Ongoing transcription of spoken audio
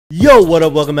Yo, what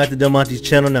up? Welcome back to DelMonte's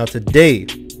channel. Now today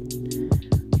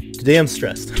I'm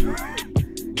stressed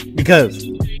because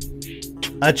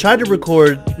I tried to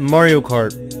record Mario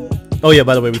Kart. Oh yeah,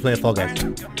 by the way, we're playing Fall Guys.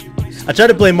 I tried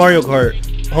to play Mario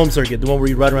Kart Home Circuit, the one where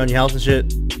you ride around your house and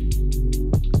shit.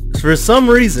 For some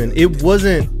reason, it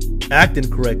wasn't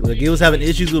acting correctly. Like, it was having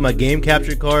issues with my game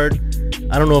capture card.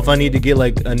 I don't know if I need to get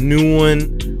like a new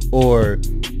one or...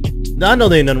 I know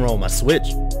there ain't nothing wrong with my Switch,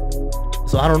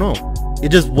 so I don't know. It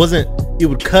just wasn't, it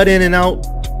would cut in and out,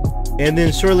 and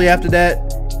then shortly after that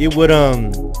it would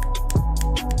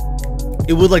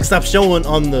like stop showing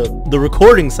on the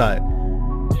recording side.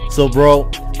 So bro,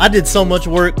 I did so much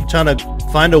work trying to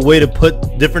find a way to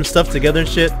put different stuff together and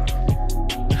shit,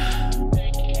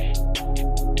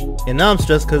 and now I'm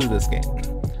stressed because of this game.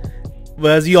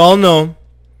 But as you all know,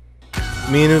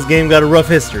 me and this game got a rough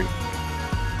history.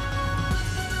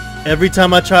 Every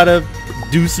time I try to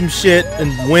do some shit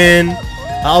and win,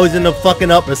 I always end up fucking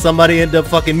up, or somebody end up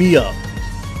fucking me up.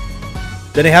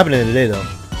 That ain't happening today though.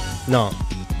 No,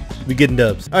 we getting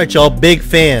dubs. All right, y'all, big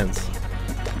fans.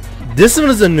 This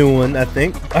one is a new one, I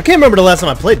think. I can't remember the last time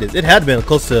I played this. It had been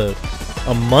close to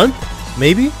a month,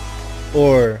 maybe,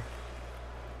 or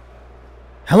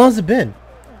how long has it been?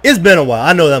 It's been a while.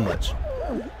 I know that much.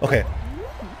 Okay,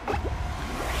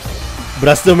 but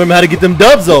I still remember how to get them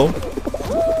dubs though.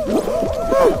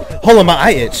 Hold on, my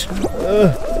eye itch.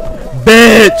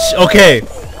 Bitch! Okay.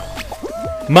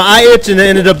 My eye itch and it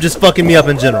ended up just fucking me up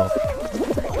in general.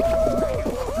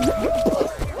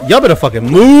 Y'all better fucking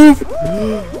move.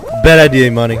 Bad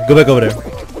idea, money. Go back over there.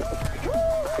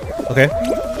 Okay.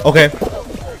 Okay.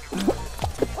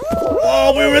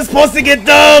 Oh, we were supposed to get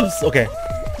dubs! Okay.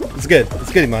 It's good.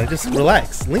 It's good, Imani. Just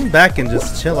relax. Lean back and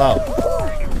just chill out.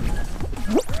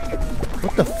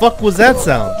 What the fuck was that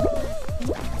sound?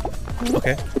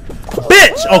 Okay.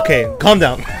 Bitch! Okay, calm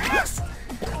down.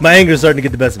 My anger is starting to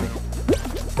get the best of me.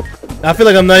 I feel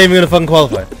like I'm not even gonna fucking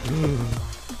qualify.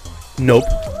 Nope.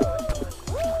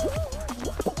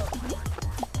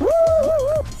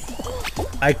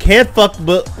 I can't fuck,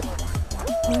 but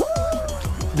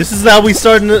this is how we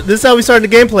starting. This is how we starting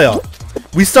the gameplay off.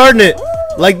 We starting it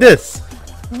like this.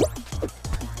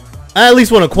 I at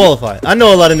least want to qualify. I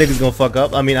know a lot of niggas gonna fuck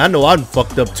up. I mean, I know I'm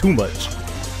fucked up too much.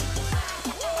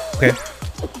 Okay.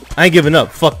 I ain't giving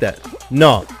up. Fuck that.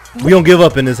 No, we don't give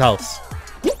up in this house.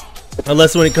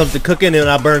 Unless when it comes to cooking and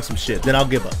I burn some shit, then I'll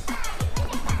give up.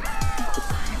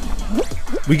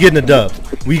 We getting a dub.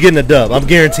 We getting a dub. I'm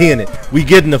guaranteeing it. We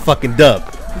getting a fucking dub.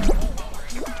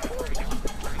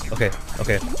 Okay,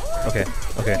 okay, okay,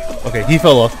 okay, okay. He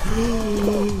fell off.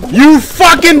 You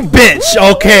fucking bitch!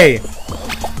 Okay.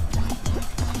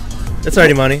 That's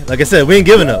already money. Like I said, we ain't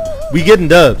giving up. We getting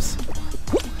dubs.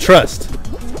 Trust.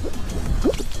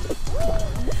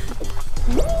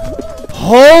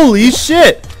 Holy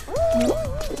shit!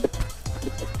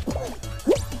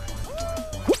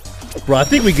 Bro, I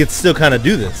think we could still kind of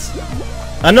do this.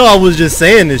 I know I was just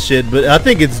saying this shit, but I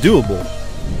think it's doable.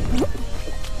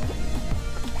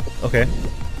 Okay.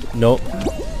 Nope.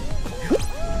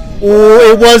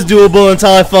 Oh, it was doable until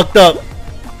I fucked up.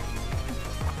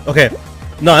 Okay.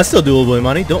 No, it's still doable,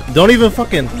 Imani. Don't even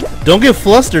fucking... Don't get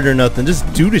flustered or nothing. Just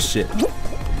do this shit.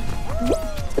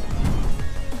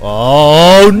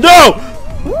 Oh, no!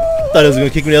 Thought it was gonna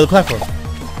kick me to the other platform.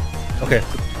 Okay,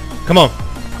 come on,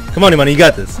 come on, Imani, you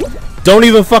got this. Don't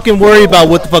even fucking worry about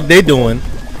what the fuck they doing.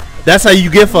 That's how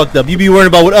you get fucked up. You be worrying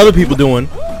about what other people doing,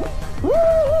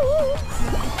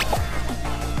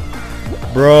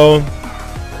 bro.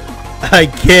 I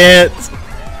can't.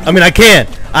 I mean, I can.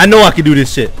 I know I can do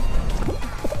this shit.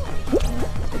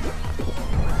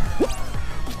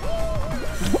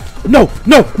 No,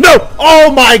 no, no!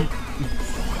 Oh my.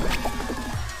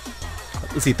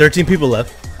 Let's see, 13 people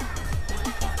left.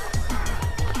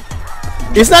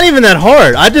 It's not even that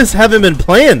hard. I just haven't been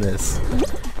playing this,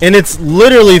 and it's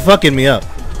literally fucking me up.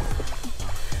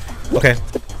 Okay,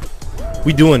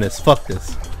 we doing this. Fuck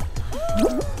this.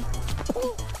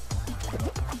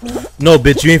 No,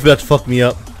 bitch, you ain't about to fuck me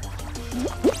up.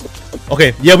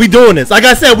 Okay, yeah, we doing this. Like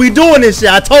I said, we doing this shit.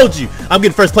 I told you. I'm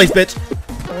getting first place, bitch.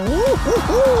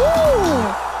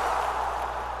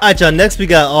 Alright, y'all, next we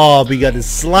got this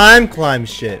slime climb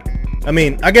shit. I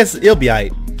mean, I guess it'll be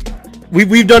alright.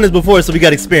 We've done this before, so we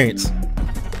got experience.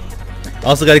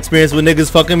 Also got experience with niggas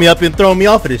fucking me up and throwing me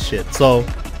off of this shit, so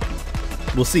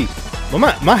we'll see. Well,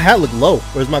 my hat look low,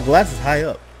 or is my glasses high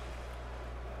up?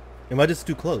 Am I just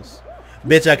too close?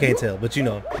 Bitch, I can't tell, but you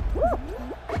know.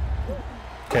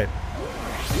 Okay.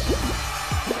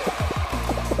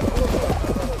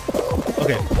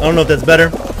 Okay, I don't know if that's better.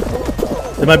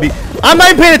 It might be. I'm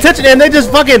not even paying attention and they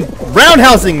just fucking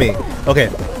roundhousing me. Okay.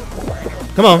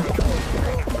 Come on.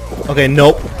 Okay,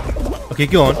 nope. Okay,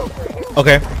 go on.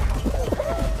 Okay.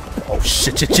 Oh,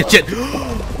 shit, shit, shit, shit.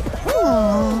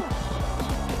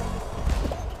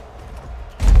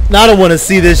 Now I don't want to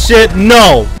see this shit.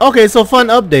 No. Okay, so fun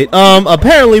update.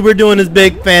 Apparently we're doing this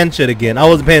big fan shit again. I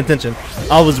wasn't paying attention.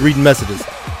 I was reading messages.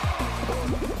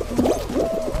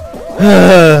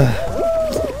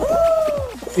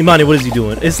 Imani, what is he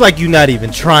doing? It's like you not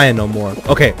even trying no more.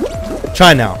 Okay,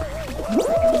 try now.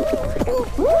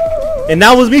 And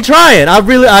that was me trying.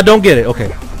 I don't get it. Okay.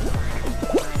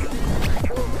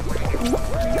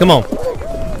 Come on.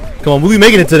 Come on, we'll be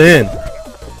making it to the end.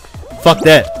 Fuck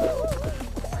that.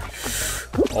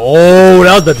 Oh,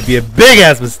 that was about to be a big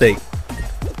ass mistake.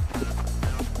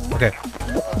 Okay.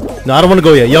 No, I don't want to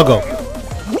go yet. Y'all go.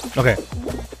 Okay.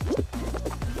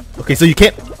 Okay, so you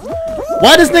can't.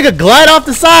 Why this nigga glide off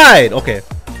the side? Okay.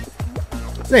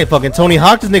 This ain't fucking Tony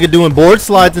Hawk. This nigga doing board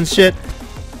slides and shit.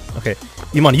 Okay.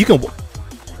 Imani, you can.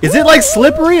 Is it like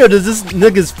slippery or does this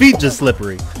nigga's feet just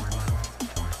slippery?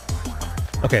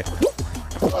 Okay.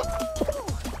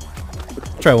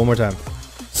 Try it one more time.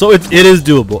 So it is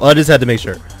doable. I just had to make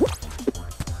sure.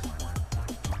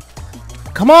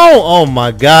 Come on. Oh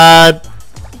my god.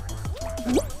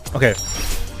 Okay.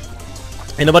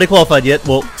 Ain't nobody qualified yet.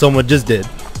 Well, someone just did.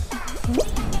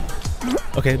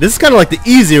 Okay, this is kind of like the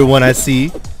easier one I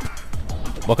see.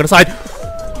 Walk on the side.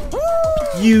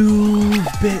 You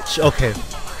bitch. Okay.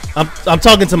 I'm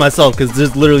talking to myself because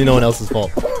there's literally no one else's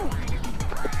fault.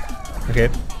 Okay.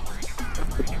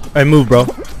 Alright, move, bro.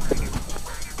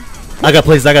 I got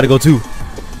places I gotta go too.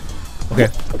 Okay.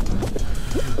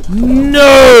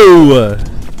 No!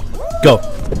 Go.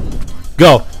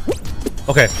 Go.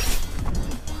 Okay.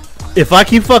 If I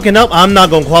keep fucking up, I'm not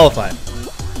gonna qualify.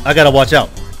 I gotta watch out.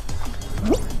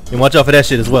 And watch out for that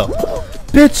shit as well.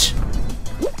 Bitch!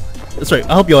 That's right,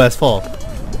 I hope your ass fall.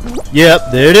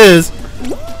 Yep, there it is.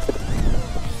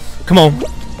 Come on.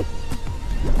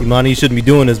 Imani, you shouldn't be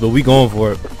doing this, but we going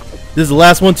for it. This is the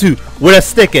last one too. Where that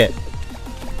stick at?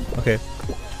 Okay.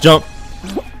 Jump.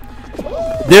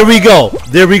 There we go.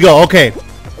 There we go. Okay.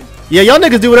 Yeah, y'all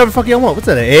niggas do whatever the fuck y'all want. What's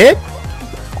that, an egg?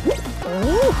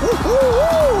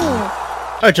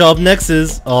 Alright, y'all. Up next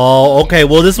is... Oh, okay.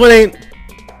 Well, this one ain't...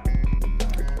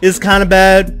 It's kind of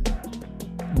bad,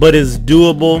 but it's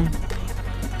doable.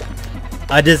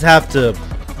 I just have to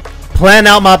plan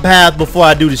out my path before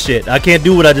I do the shit. I can't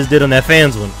do what I just did on that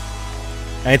fans one.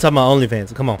 I ain't talking about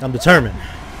OnlyFans. Come on. I'm determined.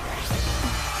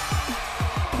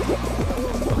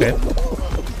 Okay.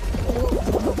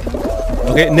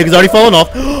 Okay, niggas already falling off.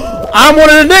 I'm one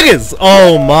of the niggas!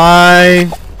 Oh my.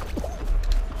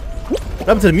 What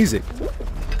happened to the music?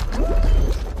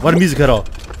 Why the music cut off?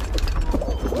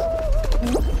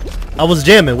 I was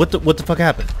jamming. What the fuck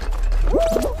happened?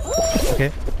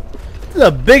 Okay. This is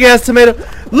a big ass tomato.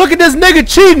 Look at this nigga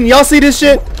cheating. Y'all see this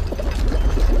shit?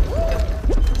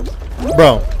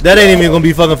 Bro, that ain't even gonna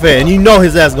be fucking fair. And you know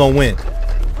his ass gonna win.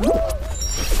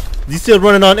 You still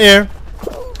running on air?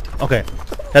 Okay.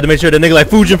 Had to make sure that nigga like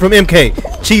Fujin from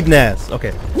MK. Cheating ass.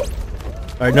 Okay.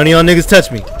 Alright, none of y'all niggas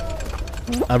touch me.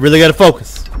 I really gotta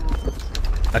focus.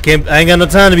 I ain't got no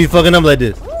time to be fucking up like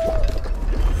this.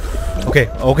 Okay,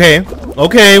 okay.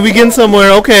 Okay, we getting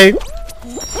somewhere. Okay.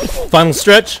 Final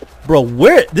stretch. Bro,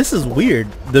 where? This is weird.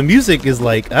 The music is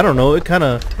like, I don't know, it kind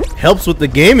of helps with the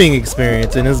gaming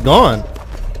experience and it's gone.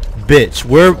 Bitch,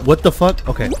 where? What the fuck?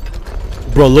 Okay.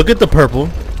 Bro, look at the purple.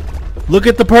 Look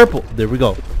at the purple. There we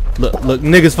go. Look,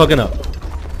 niggas fucking up.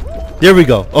 There we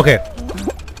go. Okay.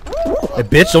 Hey,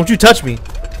 bitch, don't you touch me.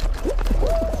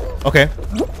 Okay.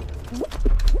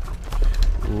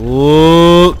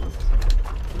 Ooh.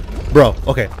 Bro,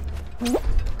 okay.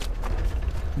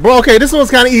 Bro, okay, this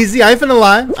one's kind of easy. I ain't finna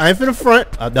lie. I ain't finna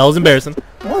front. That was embarrassing.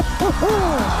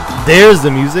 There's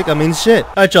the music. I mean, shit.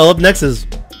 Alright, y'all. Up next is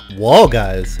Wall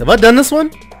Guys. Have I done this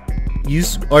one?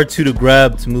 Use R2 to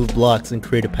grab to move blocks and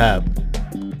create a path.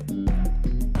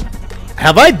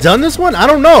 Have I done this one? I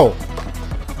don't know.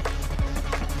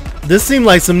 This seemed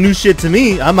like some new shit to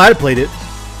me. I might have played it.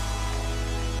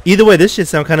 Either way, this shit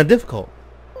sound kind of difficult.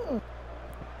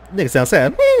 Niggas sound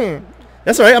sad.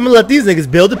 That's alright. I'm gonna let these niggas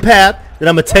build a path. Then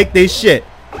I'm gonna take their shit.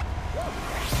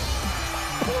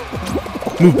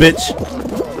 Move, bitch.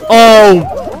 Oh!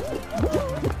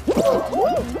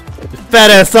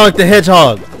 Fat ass Sonic the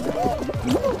Hedgehog.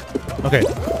 Okay.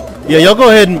 Yeah, y'all go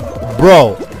ahead and...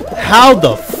 Bro. How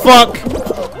the fuck?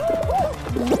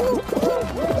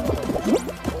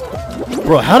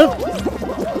 Bro, how the...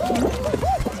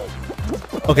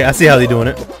 Okay, I see how they're doing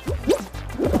it.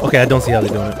 Okay, I don't see how they're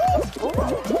doing it.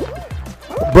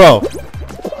 Bro.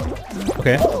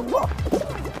 Okay.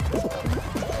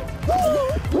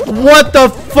 What the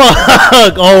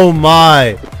fuck? Oh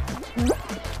my.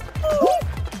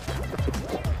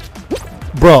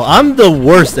 Bro, I'm the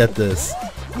worst at this.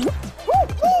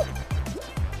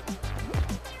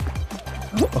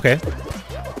 Okay.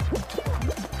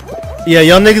 Yeah,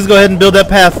 y'all niggas go ahead and build that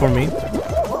path for me.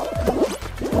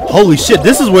 Holy shit,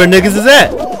 this is where niggas is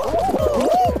at.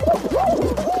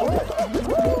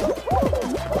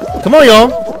 Come on,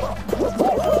 y'all.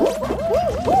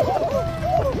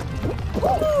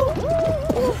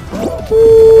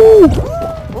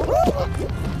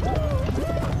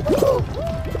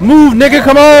 Move, nigga,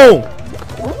 come on!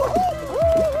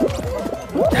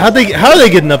 How are they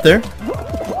getting up there?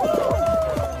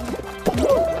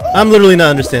 I'm literally not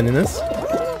understanding this.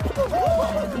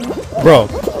 Bro.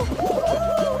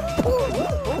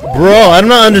 Bro, I'm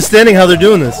not understanding how they're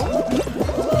doing this.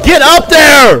 Get up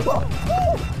there!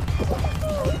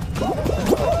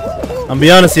 I'm be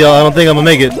honest, y'all, I don't think I'm gonna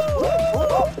make it.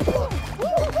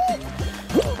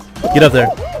 Get up there.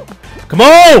 Come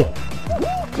on!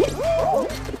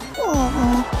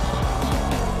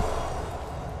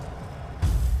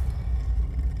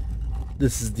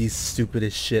 This is the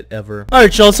stupidest shit ever.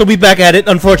 Alright, y'all, so we back at it,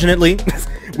 unfortunately.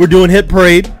 We're doing Hit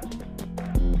Parade.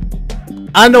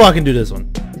 I know I can do this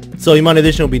one. So Imani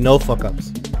Edition will be no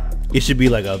fuck-ups. It should be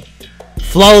like a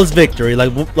flawless victory,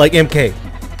 like MK.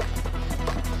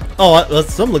 Oh,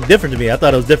 some look different to me. I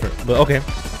thought it was different, but okay.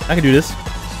 I can do this.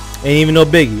 Ain't even no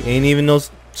biggie. Ain't even no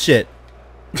shit.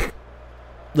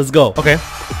 Let's go. Okay.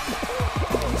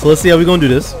 So let's see how we gonna do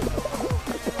this.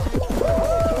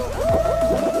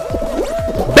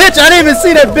 Bitch, I didn't even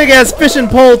see that big ass fishing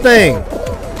pole thing.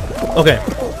 Okay.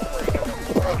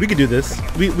 We can do this.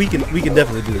 We can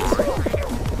definitely do this.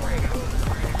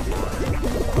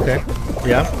 Okay.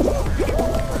 Yeah.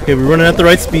 Okay, we're running at the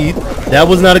right speed. That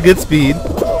was not a good speed.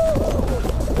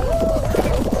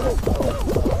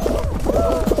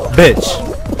 Bitch.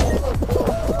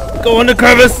 Go in the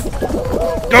crevice.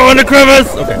 Go in the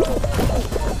crevice. Okay.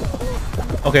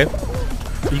 Okay.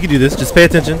 You can do this. Just pay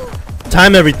attention.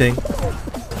 Time everything.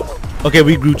 Okay,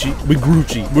 we Gucci. We're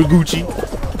Gucci.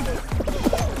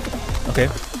 Okay.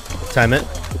 Time it.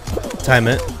 Time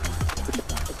it.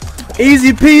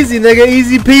 Easy peasy, nigga.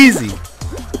 Easy peasy.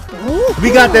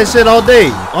 We got that shit all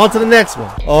day. On to the next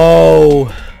one.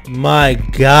 Oh my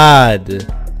god.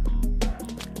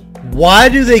 Why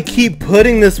do they keep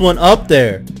putting this one up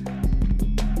there?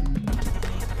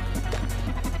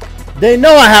 They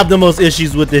know I have the most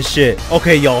issues with this shit.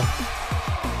 Okay, y'all.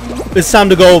 It's time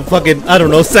to go fucking, I don't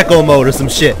know, sicko mode or some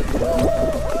shit.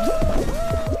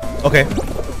 Okay.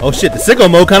 Oh shit, the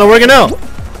sicko mode kind of working out.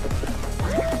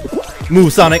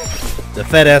 Move, Sonic. The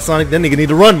fat ass Sonic. That nigga need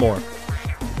to run more.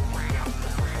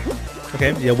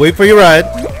 Okay, yeah, wait for your ride.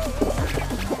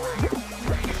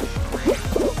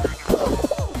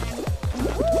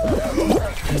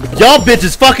 Y'all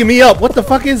bitches fucking me up. What the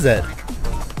fuck is that?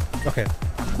 Okay.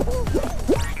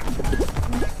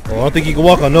 Oh, I don't think you can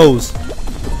walk on those.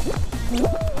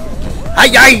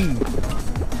 Ay!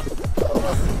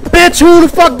 Bitch, who the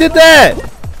fuck did that?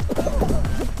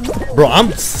 Bro, I'm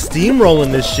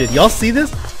steamrolling this shit. Y'all see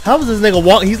this? How is this nigga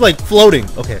walk? He's like floating.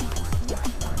 Okay.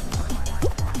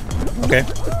 Okay.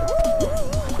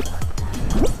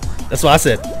 That's why I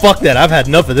said, fuck that. I've had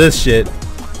enough of this shit.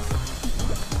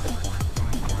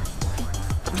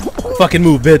 Fucking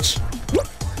move, bitch.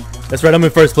 That's right, I'm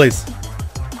in first place.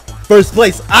 First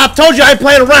place. I told you I ain't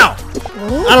playing around.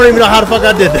 I don't even know how the fuck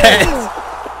I did that.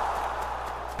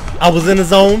 I was in the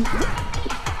zone.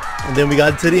 And then we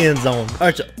got to the end zone.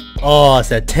 Alright, oh, it's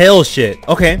that tail shit.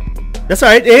 Okay. That's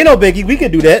alright. It ain't no biggie. We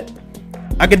can do that.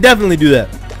 I can definitely do that.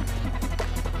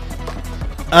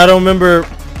 I don't remember.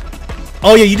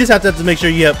 Oh yeah, you just have to make sure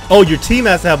you have. Oh, your team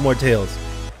has to have more tails.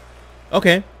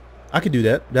 Okay. I can do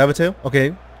that. Do I have a tail?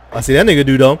 Okay. I see that nigga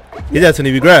do though. His ass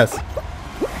gonna be grass.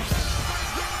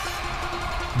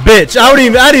 Bitch, I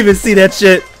didn't even see that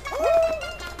shit.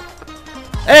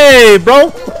 Hey,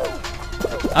 bro.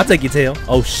 I'll take your tail.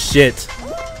 Oh shit.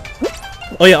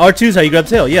 Oh yeah, R2 is how you grab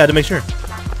tail. Yeah, to make sure.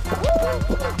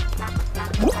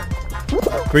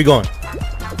 Where you going?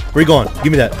 Where you going?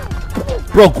 Give me that.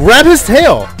 Bro, grab his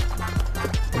tail.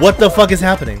 What the fuck is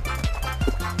happening?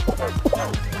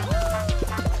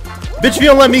 Bitch, if you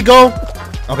don't let me go.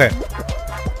 Okay.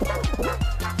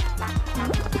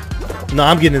 No,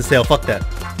 I'm getting his tail. Fuck that.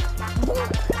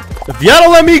 If y'all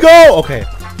don't let me go. Okay.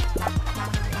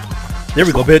 There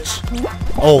we go, bitch.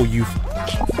 Oh, you.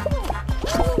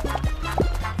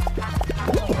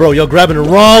 Bro, you're grabbing the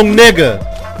wrong nigga.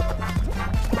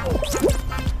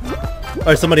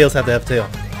 Alright, somebody else have to have tail.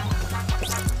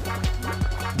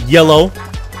 Yellow.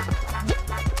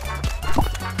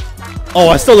 Oh,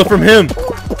 I stole it from him.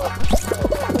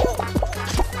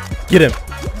 Get him.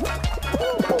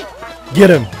 Get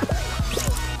him.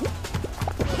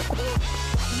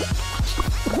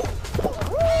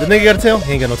 The nigga got a tail?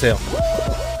 He ain't got no tail.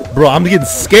 Bro, I'm getting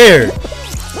scared.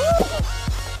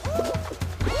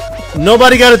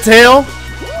 Nobody got a tail?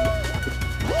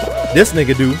 This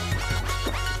nigga do.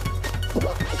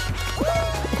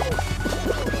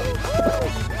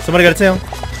 Somebody got a tail?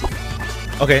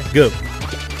 Okay, good.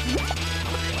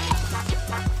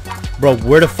 Bro,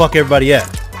 where the fuck everybody at?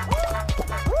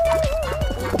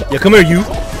 Yeah, come here, you.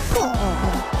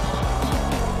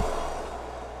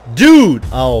 Dude!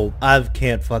 Oh, I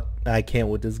can't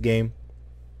with this game.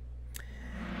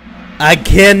 I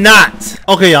cannot.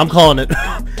 Okay, I'm calling it.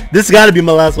 This gotta be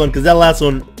my last one, because that last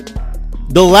one,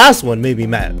 the last one made me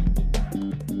mad.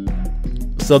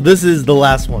 So this is the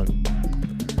last one.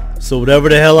 So whatever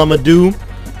the hell I'm gonna do,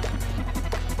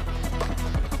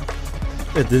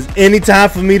 if there's any time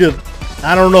for me to,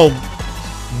 I don't know,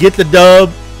 get the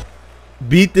dub,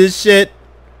 beat this shit,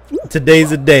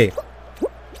 today's the day.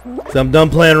 So I'm done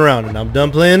playing around and I'm done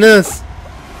playing this.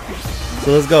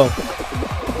 So let's go.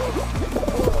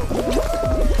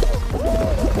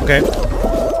 Okay.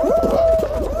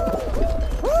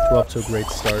 We're off to a great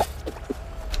start.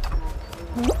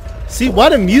 See, why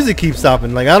the music keeps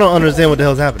stopping? Like, I don't understand what the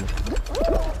hell's happening.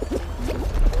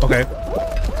 Okay.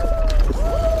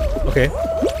 Okay.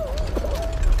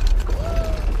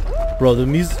 Bro, the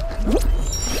music...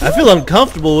 I feel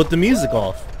uncomfortable with the music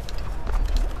off.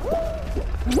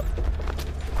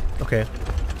 Okay.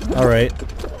 Alright.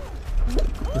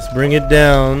 Let's bring it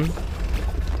down.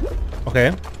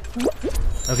 Okay.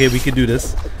 Okay, we can do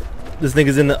this. This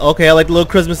nigga's in the... Okay, I like the little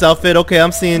Christmas outfit. Okay,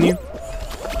 I'm seeing you.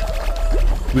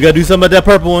 We gotta do something about that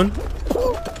purple one.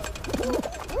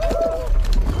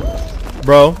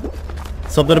 Bro.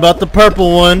 Something about the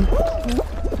purple one.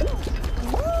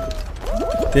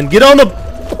 Then get on the...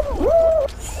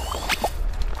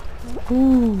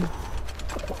 Ooh.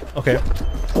 Okay.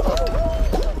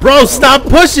 Bro, stop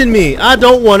pushing me. I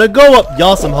don't want to go up.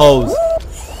 Y'all some hoes.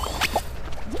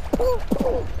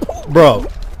 Bro.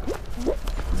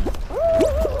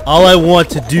 All I want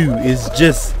to do is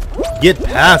just get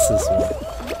past this one.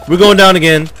 We're going down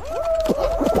again.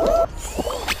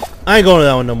 I ain't going to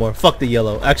that one no more. Fuck the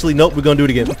yellow. Actually, nope. We're going to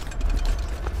do it again.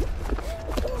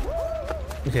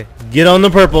 Okay. Get on the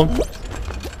purple.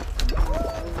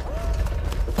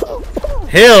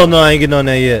 Hell no, I ain't getting on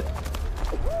that yet.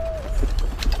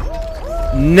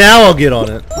 Now I'll get on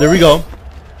it. There we go.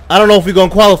 I don't know if we're going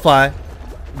to qualify.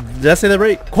 Did I say that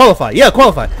right? Qualify. Yeah,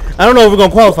 qualify. I don't know if we're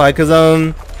going to qualify because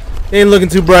it ain't looking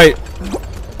too bright.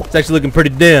 It's actually looking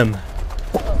pretty dim.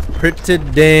 Pretty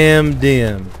damn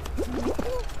dim.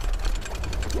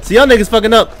 See, y'all niggas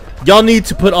fucking up. Y'all need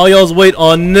to put all y'all's weight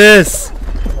on this.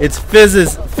 It's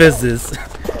physics,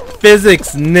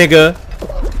 nigga.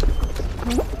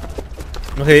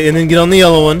 Okay, and then get on the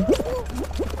yellow one.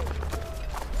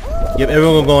 Yep,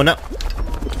 everyone going up.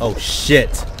 Oh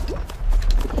shit.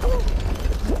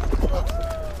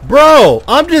 Bro,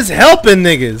 I'm just helping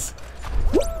niggas.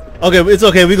 Okay, it's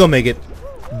okay, we gonna make it.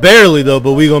 Barely though,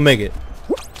 but we gonna make it.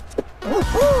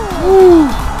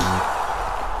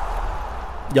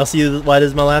 Y'all see why this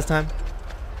is my last time?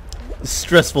 It's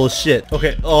stressful as shit.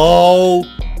 Okay. Oh.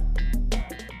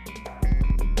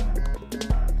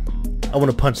 I want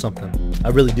to punch something. I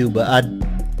really do, but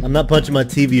I'm not punching my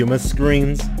TV or my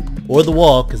screens or the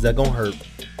wall because that gonna hurt.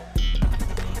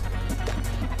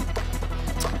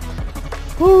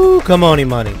 Woo, come on,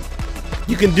 Imani.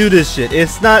 You can do this shit.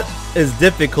 It's not as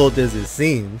difficult as it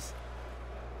seems.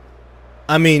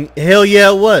 I mean, hell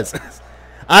yeah, it was.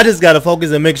 I just gotta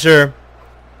focus and make sure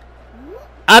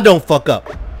I don't fuck up.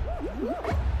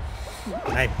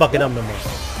 I ain't fucking up no more.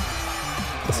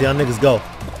 Let's see how niggas go.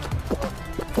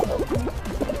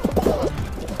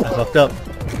 I fucked up.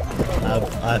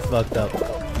 I fucked up.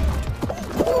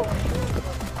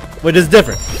 Wait, this is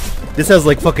different. This has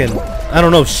like fucking, I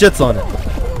don't know, shits on it.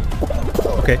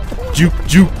 Okay. Juke,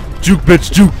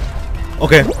 bitch, juke.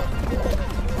 Okay.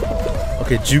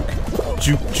 Okay, juke.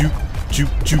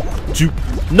 Juke.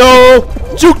 No!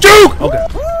 Juke! Okay.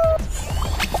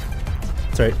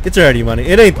 It's alright. It's alright, money.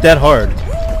 It ain't that hard.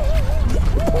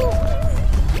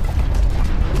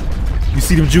 You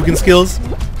see them juking skills?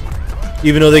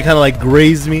 Even though they kind of like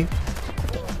grazed me.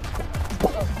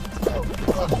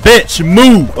 Bitch,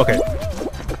 move! Okay.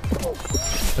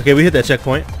 Okay, we hit that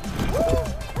checkpoint.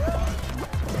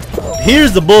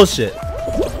 Here's the bullshit.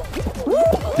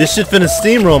 This shit finna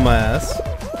steamroll my ass.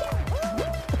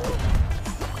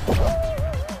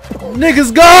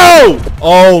 Niggas go!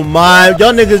 Oh my,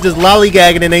 y'all niggas just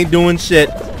lollygagging and ain't doing shit.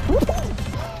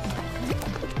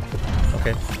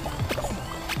 Okay.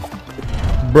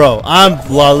 Bro, I'm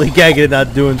lollygagging and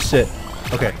not doing shit.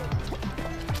 Okay.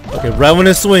 Okay, right when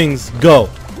it swings, go.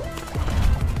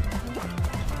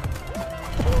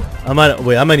 I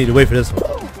might need to wait for this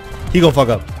one. He gonna fuck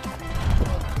up.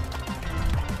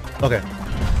 Okay.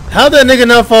 How'd that nigga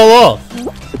not fall off?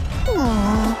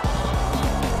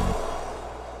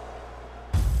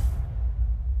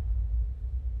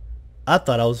 I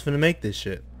thought I was finna make this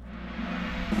shit.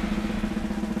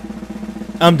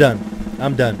 I'm done.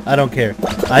 I'm done. I don't care.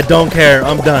 I don't care.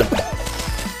 I'm done.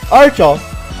 Alright, y'all.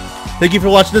 Thank you for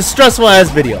watching this stressful ass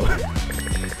video.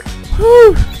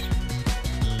 Whew.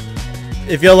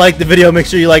 If y'all like the video, make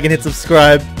sure you like and hit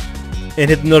subscribe. And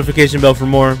hit the notification bell for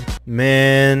more.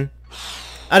 Man.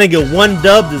 I didn't get one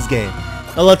dub this game.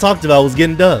 All I talked about was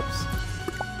getting dubs.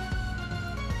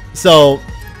 So.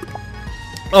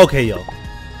 Okay, y'all.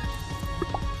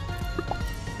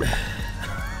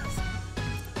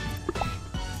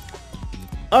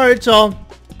 Alright, y'all.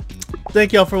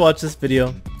 Thank y'all for watching this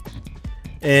video.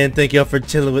 And thank y'all for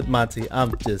chilling with Monty.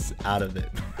 I'm just out of it.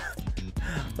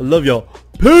 I love y'all.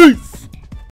 Peace!